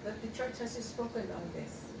proof that the church has spoken on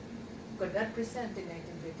this? Could not present the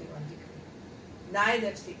 1951 decree.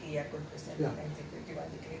 Neither Stikia could present the 1951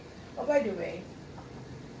 decree. Oh, by the way,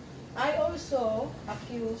 I also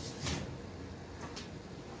accused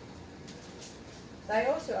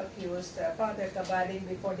Father Cabading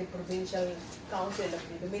before the Provincial Council of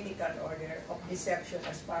the Dominican Order of deception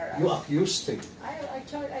as far as... You accused him? I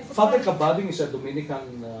Father Cabading is a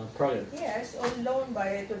Dominican prior? Yes, on loan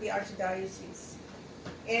to the Archdiocese.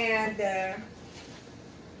 And...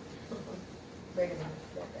 wait a minute.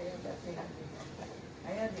 I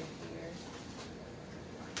have it here.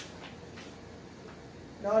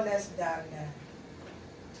 No less than...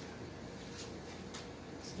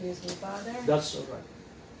 excuse me, Father. That's all right.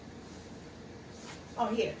 Oh,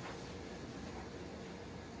 here.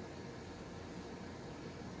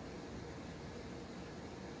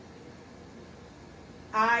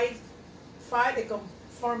 I filed a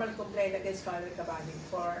formal complaint against Father Cabading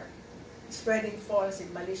for spreading false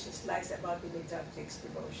and malicious lies about the Mediatrix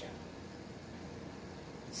devotion,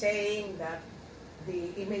 saying that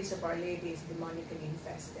the image of Our Lady is demonically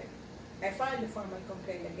infested. I filed a formal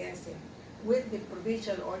complaint against him with the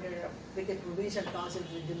provincial council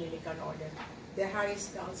of the Dominican Order, the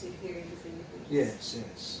highest council here in the Philippines. Yes,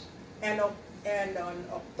 yes. And on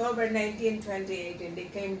October 19, 2018, they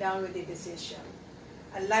came down with a decision.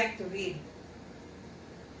 I'd like to read.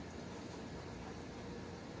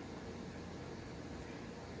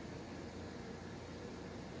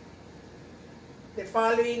 The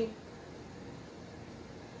following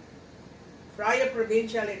Friar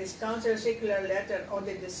Provincial in his council circular letter on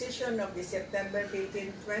the decision of the September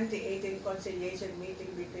 15, 2018 conciliation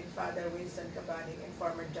meeting between Father Winston Cabading and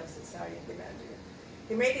former Justice Harry Egidio.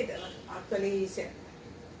 He made it, actually he said,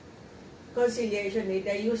 conciliation,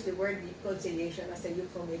 they used the word conciliation as a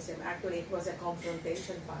euphemism. Actually, it was a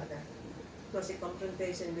confrontation, Father. was a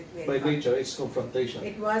confrontation between... By nature, it's confrontation.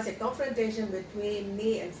 It was a confrontation between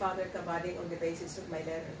me and Father Cabading on the basis of my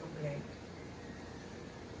letter complaint.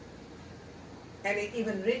 And it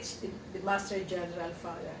even reached the Master General,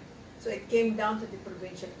 Father. So it came down to the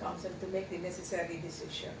Provincial Council to make the necessary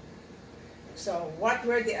decision. So what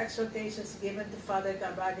were the exhortations given to Father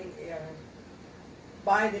Cabading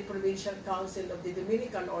by the Provincial Council of the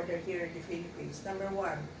Dominican Order here in the Philippines? Number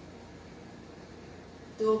one,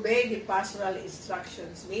 to obey the pastoral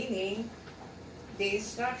instructions, meaning the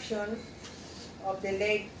instruction of the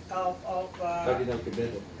late Cardinal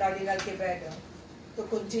Quevedo, to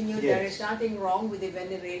continue. Yes. There is nothing wrong with the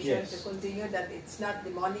veneration. Yes. To continue that it's not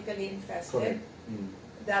demonically infested. Correct.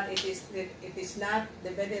 That it is not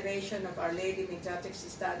the veneration of Our Lady Mediatrix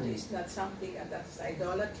statue is not something that's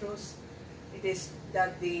idolatrous. It is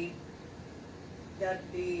that the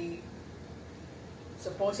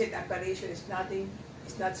supposed apparition is nothing.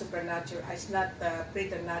 It's not supernatural. It's not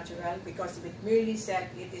preternatural, because it merely said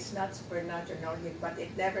it is not supernatural, but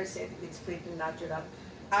it never said it's preternatural,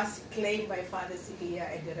 as claimed by Father Sevilla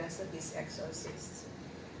and the rest of these exorcists.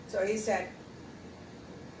 So he said,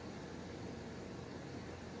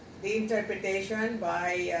 the interpretation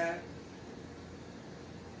by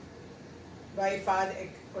Father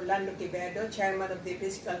Orlando Quevedo, Chairman of the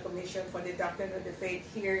Episcopal Commission for the Doctrine of the Faith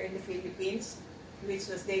here in the Philippines, which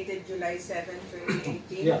was dated July 7,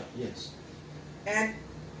 2018. Yeah, yes. And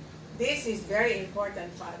this is very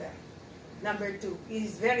important, Father. Number two, it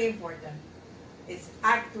is very important. It's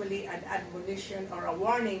actually an admonition or a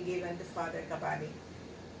warning given to Father Cabading.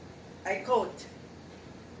 I quote,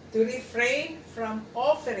 to refrain from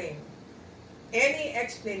offering any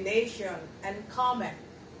explanation and comment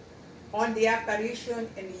on the apparition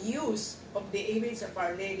and use of the image of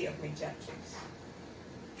Our Lady of Mediatrix.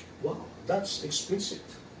 Wow, that's explicit.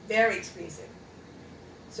 Very explicit.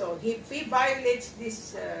 So if he violates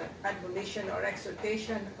this admonition or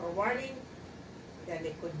exhortation or warning, then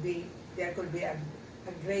there could be a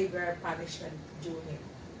graver punishment due him.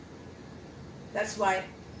 That's why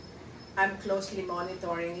I'm closely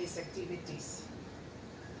monitoring his activities,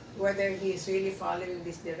 whether he is really following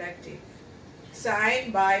this directive.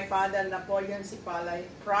 Signed by Father Napoleon Sipalay,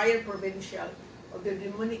 Prior Provincial of the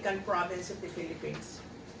Dominican Province of the Philippines.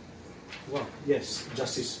 Wow, yes,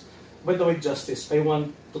 Justice. By the way, Justice, I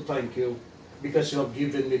want to thank you because you have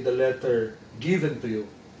given me the letter given to you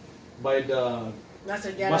by the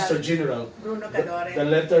Master General, Bruno Cadore. The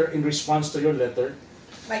letter in response to your letter.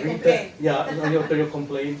 My complaint. Yeah, to your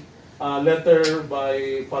complaint. Letter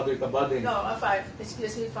by Father Cabading. No,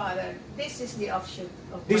 excuse me, Father. This is the offshoot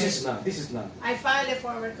of This is not. I filed a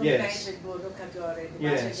formal complaint Yes. with Bruno Cadore, the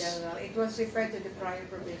Yes. Master General. It was referred to the Prior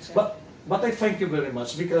Provincial. But I thank you very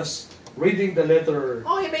much because reading the letter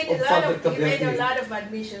he made of Father he made a Cabading, lot of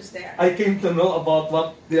admissions there. I came to know about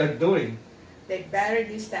what they are doing. They buried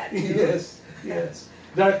the statue. Yes.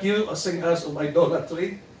 They are accusing us of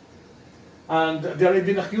idolatry. And they are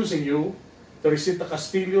even accusing you, Teresita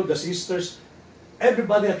Castillo, the sisters,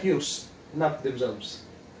 everybody accused, not themselves.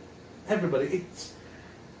 Everybody.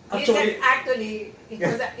 It's a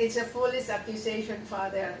foolish accusation,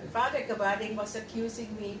 Father. Father Cabading was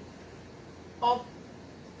accusing me of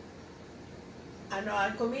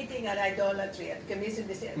committing an idolatry and committing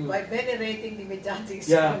this by venerating the Mediatrix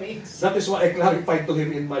image. That is what I clarified to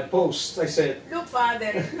him in my post. I said, look,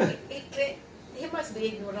 Father, he must be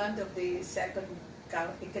ignorant of the second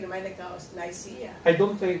ecumenical Nicaea. I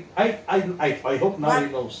don't think, I hope now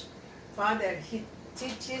he knows. Father, he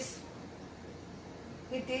teaches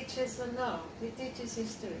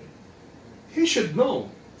history. He should know.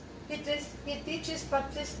 He teaches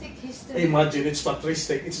patristic history. Imagine, it's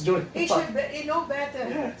patristic. It's doing. He should know better.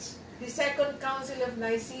 Yes. The Second Council of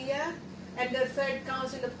Nicaea and the Third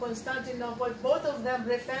Council of Constantinople, both of them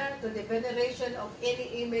refer to the veneration of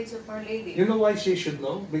any image of Our Lady. You know why she should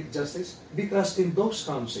know, Big Justice? Because in those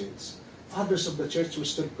councils, fathers of the church were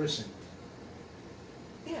still present.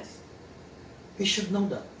 Yes. He should know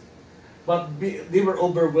that. But they were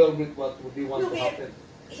overwhelmed with what they want to happen.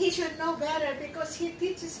 He should know better because he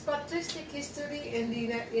teaches patristic history in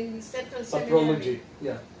the Central Patrology,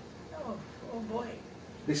 Seminary. Oh boy.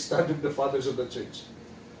 They studied the fathers of the church.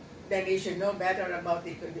 Then he should know better about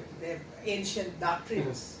the ancient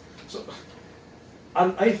doctrines. So,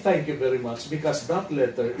 and I thank you very much because that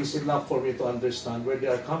letter is enough for me to understand where they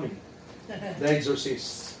are coming. The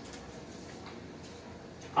exorcists.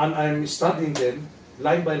 And I'm studying them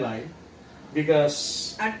line by line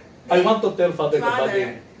because I want to tell Father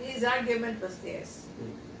Cabading. His argument was this.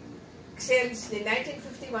 Since the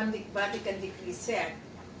 1951 Vatican decree said,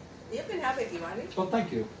 you can have it, you want it? Oh,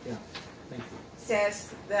 thank you. Yeah, thank you.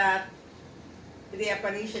 Says that the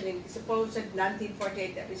apparition in supposed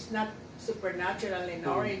 1948 that is not supernatural in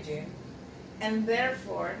origin, and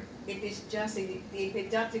therefore it is just the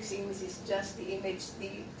Mediatrix image is just the image,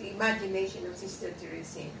 the imagination of Sister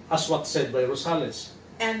Teresina. As what said by Rosales.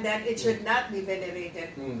 And that it should not be venerated.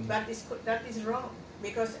 That is wrong,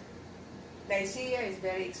 because Nicaea is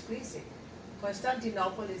very explicit.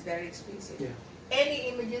 Constantinople is very explicit. Yeah. Any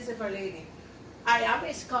images of Our Lady. I am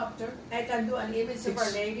a sculptor. I can do an image of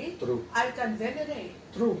Our Lady. True. I can venerate.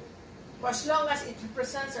 True. As long as it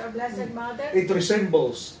represents our Blessed Mother. It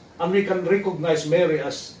resembles, and we can recognize Mary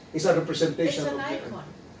as is a representation It's an of Mary. icon.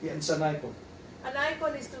 Yeah, it's an icon. An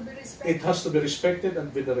icon is to be respected. It has to be respected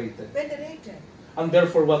and venerated. Venerated. And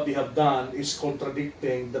therefore what they have done is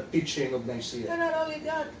contradicting the teaching of Nicaea. And not only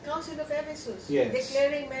that, Council of Ephesus, Yes.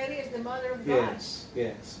 declaring Mary as the Mother of God. Yes,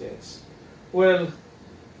 yes, yes. Well,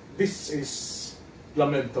 this is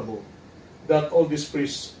lamentable that all these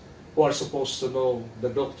priests who are supposed to know the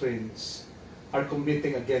doctrines are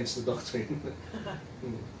committing against the doctrine.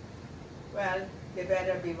 Well, they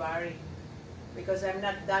better be worried, because I'm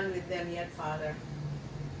not done with them yet, Father.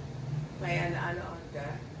 I'm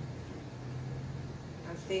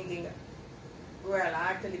thinking, well,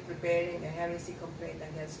 actually preparing a heresy complaint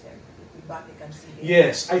against them, the Vatican City.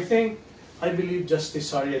 Yes, I believe,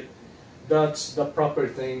 Justice Harriet, that's the proper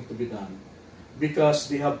thing to be done. Because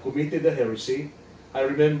they have committed a heresy. I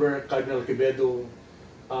remember Cardinal Quevedo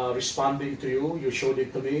responding to you. You showed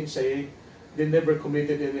it to me, saying they never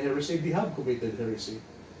committed any heresy. They have committed heresy.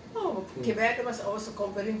 Oh, Quevedo was also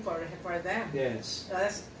covering for them. Yes.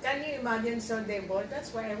 Can you imagine Sunday board?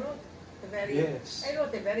 That's why I wrote a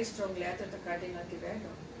very strong letter to Cardinal Quevedo.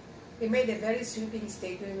 He made a very sweeping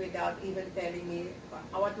statement without even telling me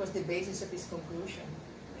what was the basis of his conclusion.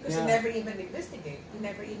 Because he never even investigated.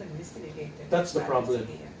 That's the problem.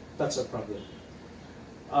 That's the problem.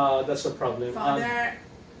 That's the problem. Father,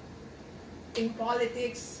 in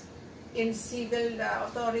politics, in civil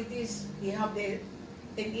authorities, you have they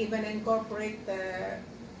even incorporate the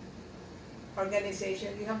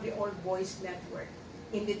organization. You have the Old Boys Network.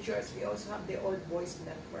 In the church, we also have the Old Boys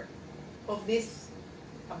Network of these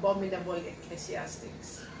abominable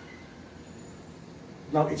ecclesiastics.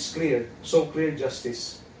 Now it's clear, so clear,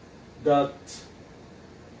 Justice, that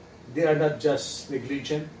they are not just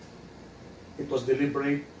negligent. It was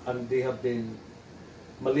deliberate, and they have been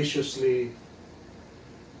maliciously,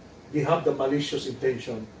 they have the malicious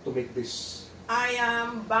intention to make this. I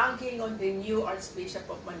am banking on the new Archbishop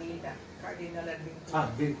of Manila, Cardinal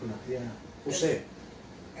Vincula. Vincula, yeah. Jose.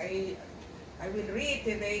 I will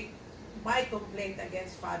reiterate my complaint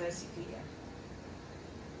against Father Siquia.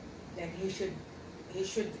 Then he should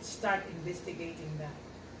start investigating that.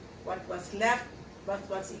 What was left, what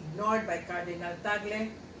was ignored by Cardinal Tagle,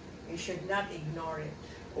 he should not ignore it.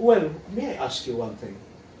 Well, may I ask you one thing?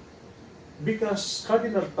 Because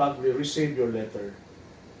Cardinal Tagle received your letter,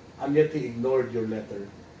 and yet he ignored your letter,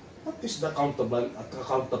 what is the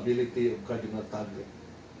accountability of Cardinal Tagle?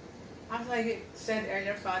 As I said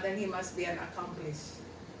earlier, Father, he must be an accomplice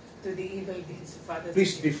to the evil deeds of Father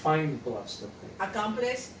Please Siquia. define to us that thing.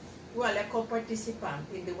 Accomplice? Well, a co-participant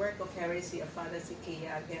in the work of heresy of Father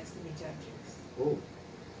Siquia against the Mediatrix. Oh.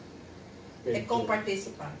 A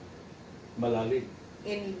co-participant. Malalim.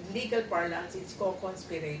 In legal parlance, it's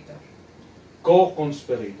co-conspirator.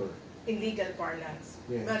 Co-conspirator. In legal parlance.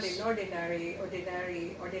 Yes. But in ordinary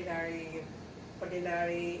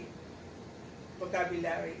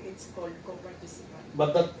vocabulary, it's called co-participant.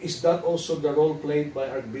 But is that also the role played by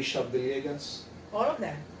Archbishop Villegas? All of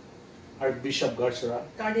them. Archbishop Garcera?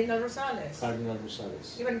 Cardinal Rosales. Cardinal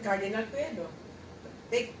Rosales. Even Cardinal Pedro.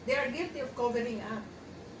 They are guilty of covering up.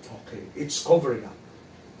 Okay, it's covering up.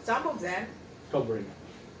 Some of them. Covering up.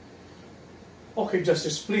 Okay,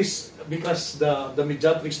 Justice, please, because the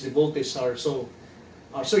Mediatrix devotees are so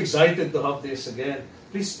excited to have this again.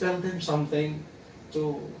 Please tell them something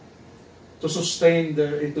to sustain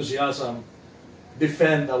their enthusiasm,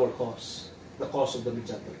 defend our cause, the cause of the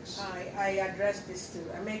Mediatrix. I address this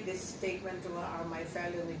I make this statement to my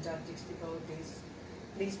fellow Mediatrix devotees.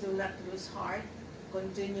 Please do not lose heart.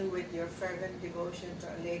 Continue with your fervent devotion to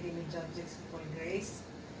Our Lady Mediatrix for grace.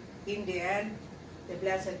 In the end, the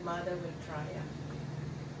Blessed Mother will triumph.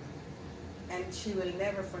 And she will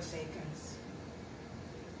never forsake us.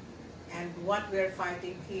 And what we are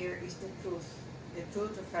fighting here is the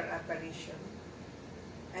truth of her apparition,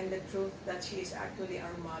 and the truth that she is actually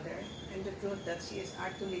our mother, and the truth that she is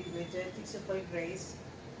actually the Mediatrix of all grace,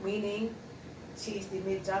 meaning she is the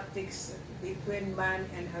Mediatrix between man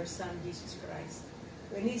and her Son, Jesus Christ.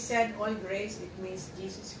 When he said all grace, it means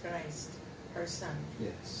Jesus Christ, her Son.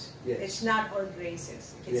 Yes, yes. It's not all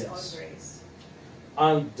graces, it's Yes. all grace.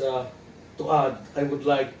 And to add, I would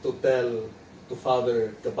like to tell to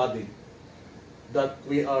Father Kabadi that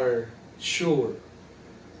we are sure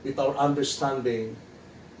with our understanding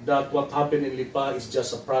that what happened in Lipa is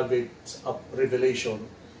just a private revelation.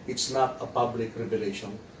 It's not a public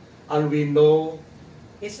revelation. And we know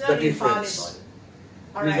It's the not difference. infallible.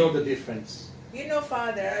 All We right. know the difference. You know,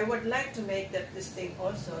 Father, I would like to make that distinct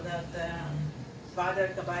also that Father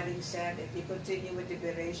Kabading said if you continue with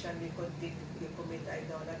liberation, you commit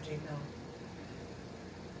idolatry. No.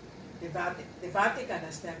 The Vatican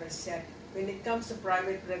has never said. When it comes to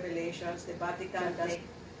private revelations, the Vatican does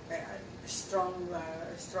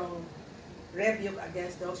strong rebuke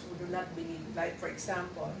against those who do not believe. Like, for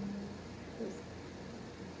example,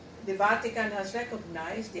 the Vatican has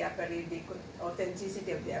recognized the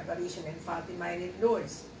authenticity of the apparition in Fatima and in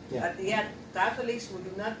Lourdes. Yeah. But yet, Catholics who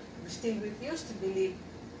do not still refuse to believe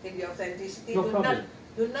in the authenticity No problem.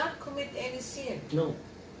 do not commit any sin. No.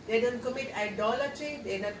 They don't commit idolatry.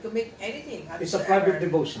 They don't commit anything. It's a whatsoever. private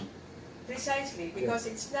devotion. Precisely, because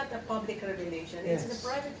it's not a public revelation. It's Yes. a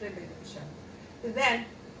private revelation. Then,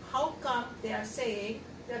 how come they are saying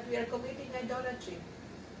that we are committing idolatry?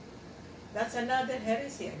 That's another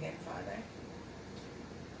heresy again, Father.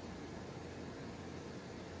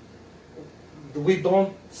 We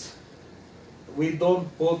don't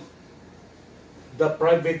put the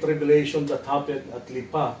private revelation that happened at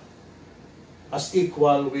Lipa as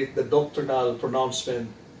equal with the doctrinal pronouncement,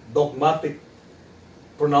 dogmatic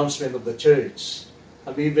pronouncement of the church,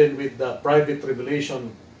 and even with the private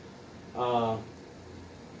revelation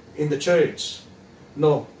in the church.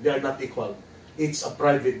 No, they are not equal. It's a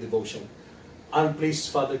private devotion. And please,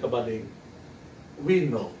 Father Kabading, we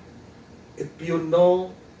know. If you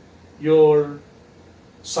know your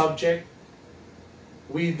subject,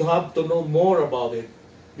 we have to know more about it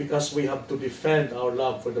because we have to defend our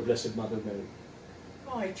love for the Blessed Mother Mary.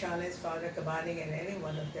 Oh, I challenge Father Kabading and any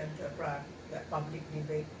one of them to a public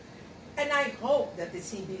debate. And I hope that the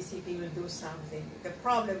CBCP will do something. The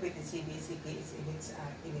problem with the CBCP is in its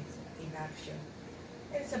inaction.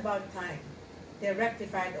 It's about time. They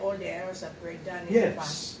rectified all the errors that were done in the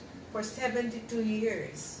past for 72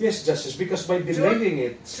 years. Yes, Justice, because by delaying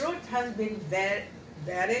it... Truth has been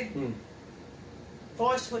buried.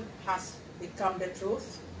 Falsehood has become the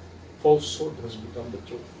truth. Falsehood has become the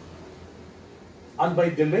truth. And by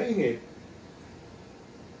delaying it,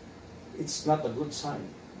 it's not a good sign.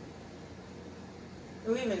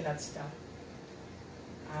 We will not stop.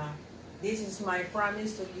 This is my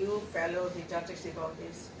promise to you, fellow Mediatrix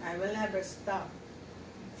devotees. I will never stop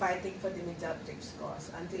fighting for the Mediatrix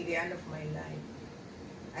cause until the end of my life.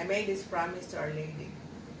 I made this promise to Our Lady.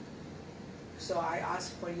 So I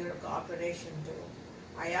ask for your cooperation too.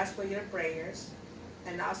 I ask for your prayers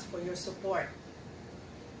and ask for your support.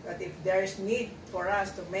 But if there is need for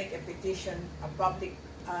us to make a petition, a public,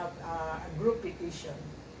 a group petition,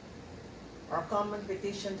 or common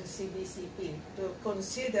petition to CBCP to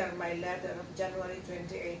consider my letter of January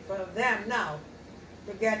 28 for them now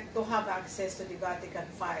to have access to the Vatican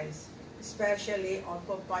files, especially on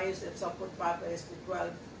Pope Pius of Papa's the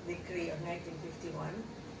 12th decree of 1951.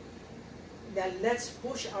 Then let's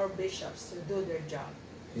push our bishops to do their job.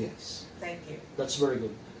 Yes. Thank you. That's very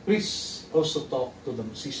good. Please also talk to the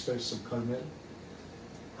Sisters of Carmel.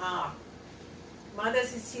 Mother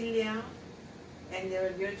Cecilia, and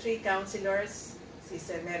your three counselors,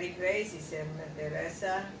 Sister Mary Grace, Sister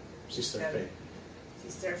Teresa, Sister Faye.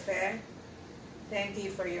 Sister Faye, thank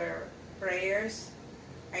you for your prayers.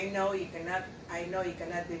 I know you cannot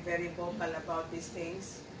be very vocal about these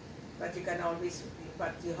things, but you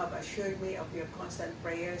you have assured me of your constant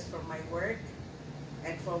prayers for my work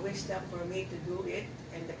and for wisdom for me to do it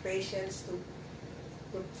and the patience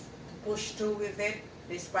to push through with it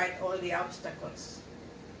despite all the obstacles.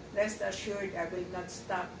 Rest assured, I will not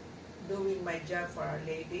stop doing my job for Our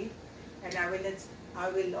Lady, and I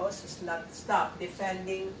will also not stop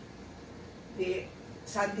defending the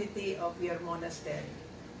sanctity of your monastery,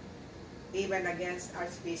 even against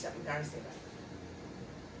Archbishop Garcera.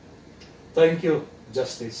 Thank you,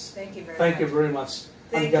 Justice. Thank you very much. Thank you very much.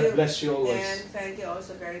 And God bless you always. And thank you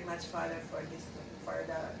also very much, Father, for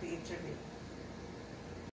the interview.